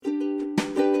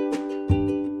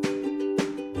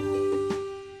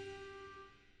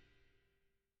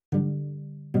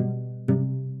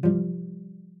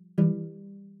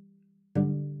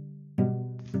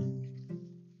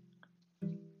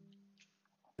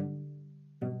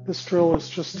This drill is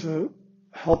just to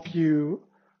help you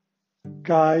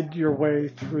guide your way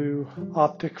through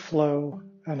optic flow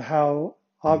and how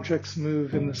objects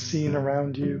move in the scene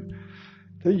around you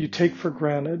that you take for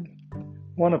granted. I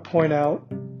want to point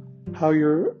out how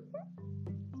your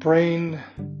brain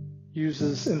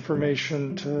uses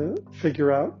information to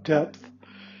figure out depth.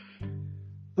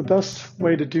 The best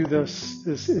way to do this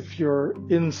is if you're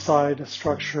inside a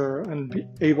structure and be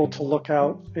able to look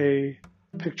out a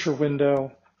picture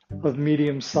window of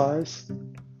medium size,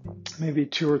 maybe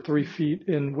 2 or 3 feet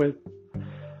in width.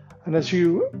 And as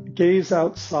you gaze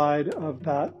outside of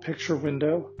that picture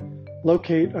window,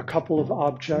 locate a couple of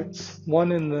objects,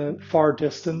 one in the far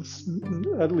distance,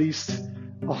 at least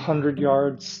 100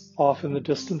 yards off in the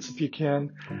distance if you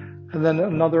can, and then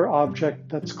another object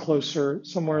that's closer,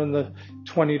 somewhere in the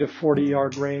 20 to 40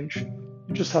 yard range.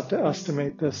 You just have to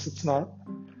estimate this. It's not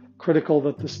critical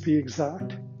that this be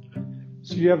exact.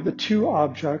 So you have the two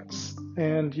objects,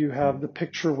 and you have the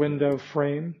picture window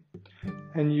frame,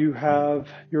 and you have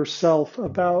yourself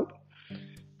about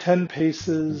 10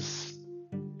 paces,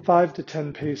 5 to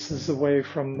 10 paces away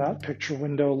from that picture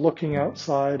window, looking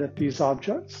outside at these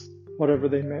objects, whatever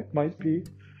they might be.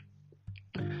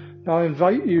 Now I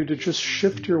invite you to just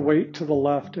shift your weight to the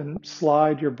left and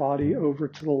slide your body over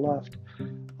to the left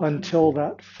until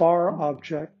that far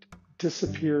object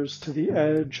disappears to the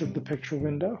edge of the picture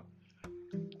window.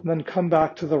 And then come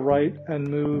back to the right and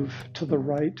move to the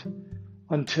right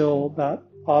until that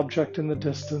object in the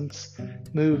distance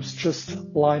moves just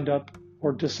lined up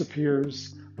or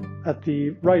disappears at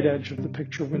the right edge of the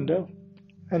picture window,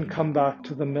 and come back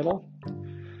to the middle.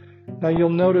 Now you'll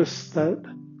notice that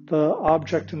the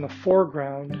object in the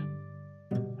foreground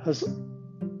has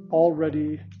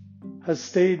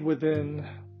stayed within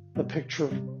the picture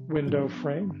window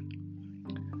frame.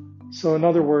 So in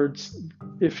other words,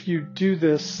 if you do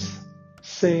this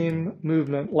same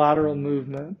movement, lateral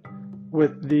movement,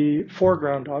 with the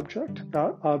foreground object,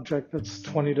 that object that's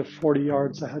 20 to 40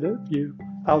 yards ahead of you,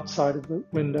 outside of the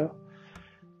window,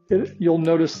 you'll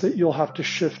notice that you'll have to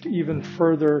shift even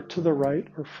further to the right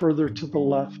or further to the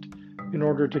left in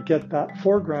order to get that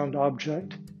foreground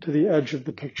object to the edge of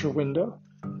the picture window.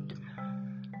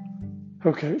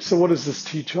 Okay, so what does this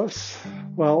teach us?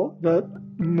 Well, that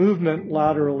movement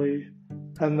laterally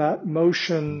and that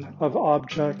motion of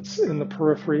objects in the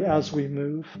periphery as we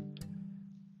move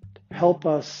help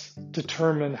us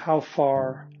determine how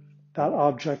far that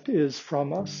object is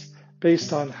from us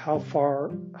based on how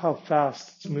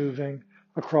fast it's moving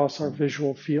across our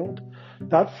visual field.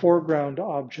 That foreground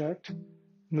object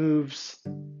moves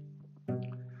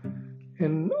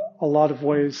in a lot of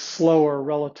ways slower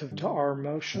relative to our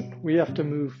motion. We have to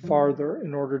move farther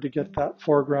in order to get that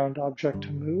foreground object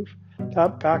to move.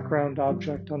 That background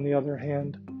object, on the other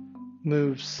hand,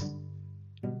 moves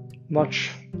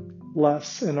much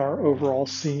less in our overall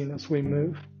scene as we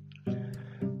move.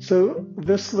 So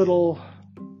this little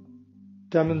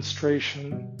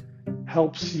demonstration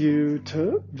helps you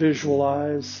to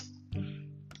visualize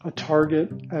a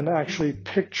target and actually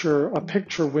picture a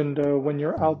picture window when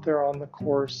you're out there on the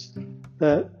course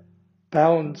that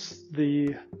bounds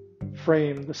the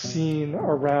frame, the scene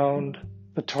around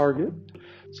the target.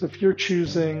 So if you're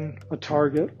choosing a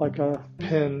target like a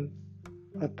pin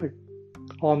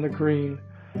on the green,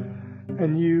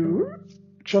 and you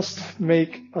just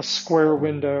make a square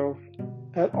window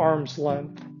at arm's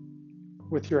length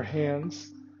with your hands,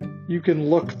 you can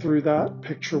look through that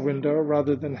picture window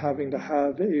rather than having to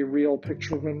have a real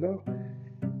picture window.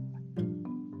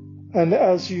 And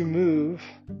as you move,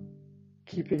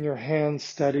 keeping your hands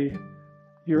steady,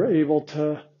 you're able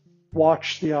to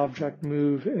watch the object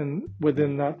move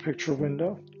within that picture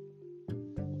window.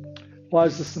 Why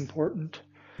is this important?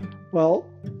 Well,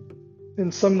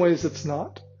 in some ways it's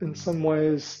not. In some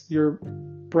ways your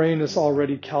brain is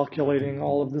already calculating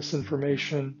all of this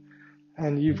information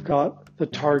and you've got the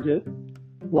target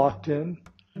locked in.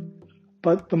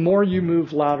 But the more you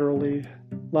move laterally,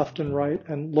 left and right,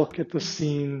 and look at the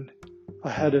scene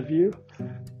ahead of you,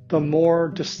 the more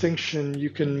distinction you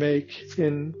can make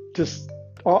in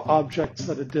objects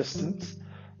at a distance.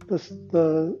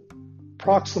 The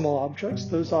proximal objects,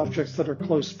 those objects that are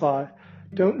close by,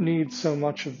 don't need so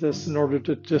much of this in order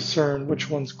to discern which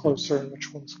one's closer and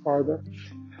which one's farther.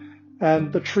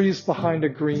 And the trees behind a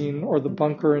green or the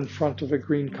bunker in front of a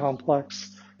green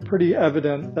complex, pretty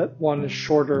evident that one is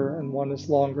shorter and one is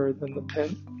longer than the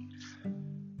pin.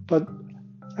 But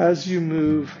as you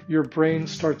move, your brain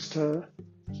starts to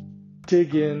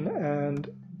dig in and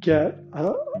get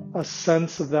a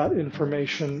sense of that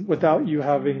information without you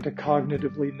having to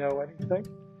cognitively know anything.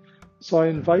 So I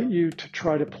invite you to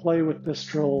try to play with this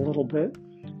drill a little bit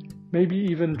maybe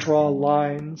even draw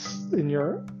lines in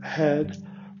your head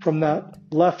from that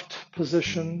left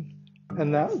position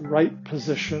and that right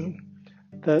position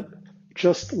that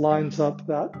just lines up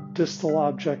that distal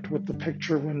object with the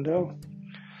picture window.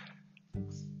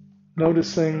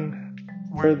 Noticing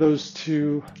where those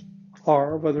two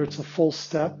are, whether it's a full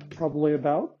step, probably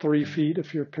about 3 feet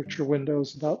if your picture window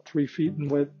is about 3 feet in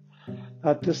width.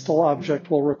 That distal object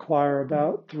will require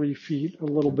about 3 feet, a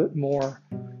little bit more,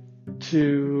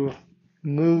 to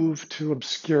move to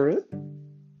obscure it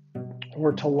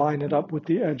or to line it up with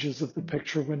the edges of the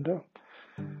picture window.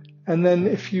 And then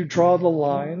if you draw the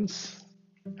lines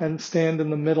and stand in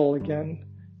the middle again,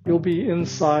 you'll be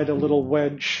inside a little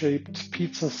wedge-shaped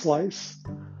pizza slice.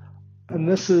 And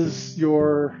this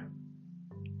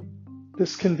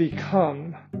can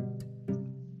become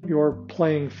your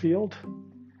playing field.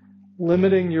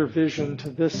 Limiting your vision to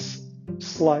this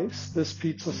slice, this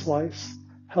pizza slice,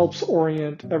 helps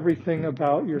orient everything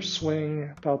about your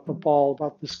swing, about the ball,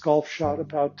 about this golf shot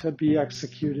about to be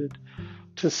executed,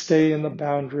 to stay in the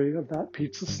boundary of that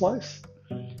pizza slice.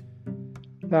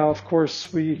 Now, of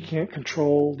course, we can't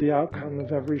control the outcome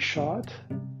of every shot,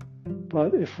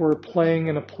 but if we're playing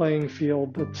in a playing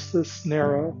field that's this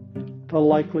narrow, the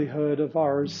likelihood of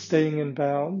ours staying in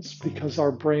bounds because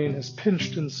our brain has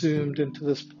pinched and zoomed into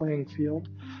this playing field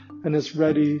and is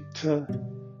ready to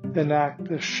enact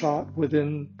this shot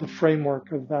within the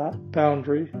framework of that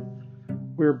boundary,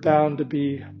 we're bound to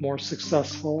be more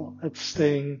successful at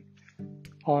staying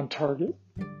on target.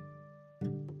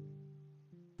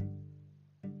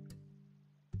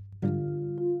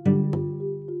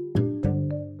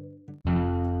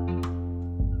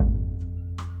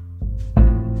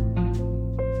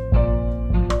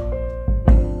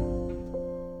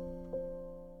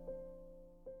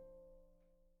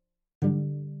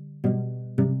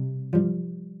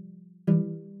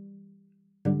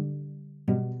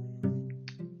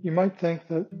 You might think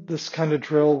that this kind of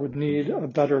drill would need a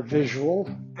better visual,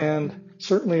 and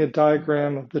certainly a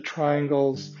diagram of the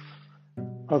triangles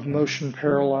of motion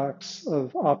parallax,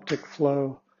 of optic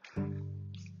flow,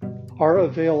 are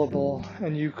available,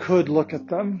 and you could look at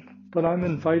them, but I'm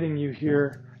inviting you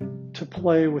here to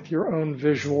play with your own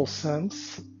visual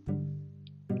sense,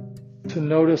 to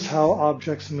notice how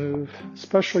objects move,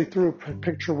 especially through a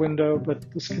picture window,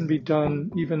 but this can be done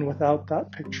even without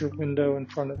that picture window in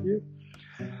front of you.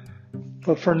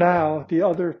 But for now, the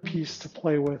other piece to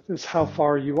play with is how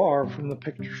far you are from the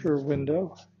picture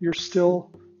window. You're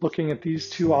still looking at these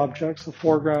two objects, a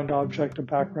foreground object, a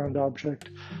background object,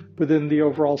 within the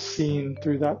overall scene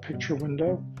through that picture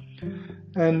window.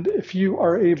 And if you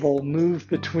are able, move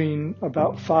between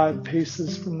about 5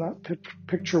 paces from that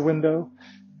picture window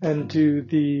and do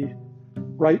the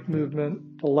right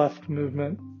movement, the left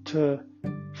movement to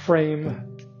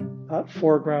frame that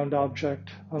foreground object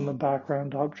on the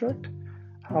background object.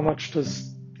 How much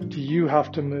do you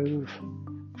have to move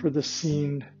for the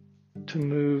scene to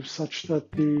move such that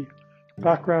the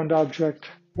background object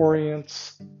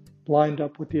orients lined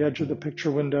up with the edge of the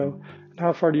picture window? And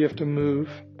how far do you have to move?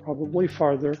 Probably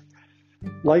farther,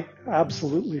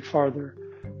 absolutely farther,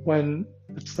 when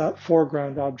it's that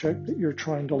foreground object that you're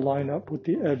trying to line up with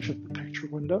the edge of the picture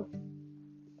window.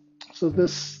 So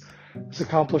this is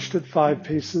accomplished at 5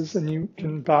 paces, and you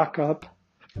can back up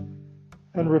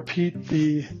and repeat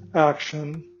the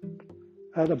action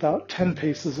at about 10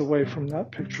 paces away from that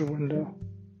picture window.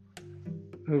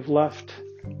 Move left,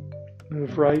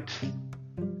 move right,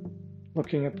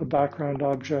 looking at the background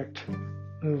object,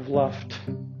 move left,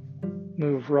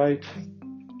 move right,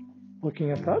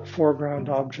 looking at that foreground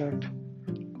object,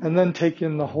 and then take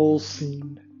in the whole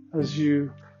scene as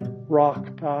you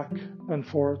rock back and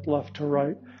forth, left to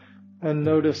right, and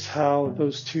notice how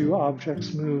those two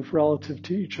objects move relative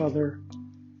to each other,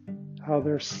 how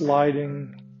they're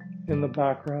sliding in the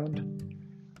background.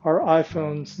 Our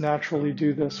iPhones naturally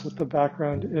do this with the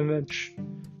background image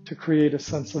to create a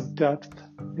sense of depth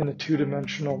in a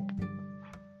 2-dimensional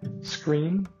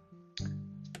screen.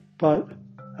 But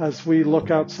as we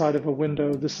look outside of a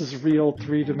window, this is real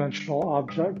 3-dimensional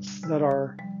objects that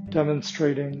are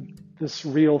demonstrating this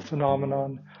real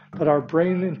phenomenon that our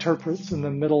brain interprets in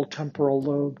the middle temporal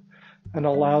lobe and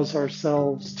allows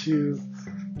ourselves to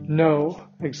know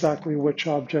exactly which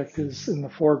object is in the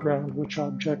foreground, which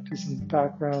object is in the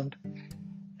background,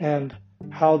 and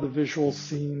how the visual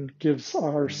scene gives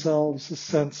ourselves a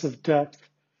sense of depth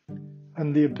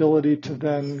and the ability to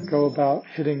then go about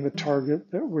hitting the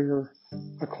target that we're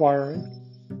acquiring.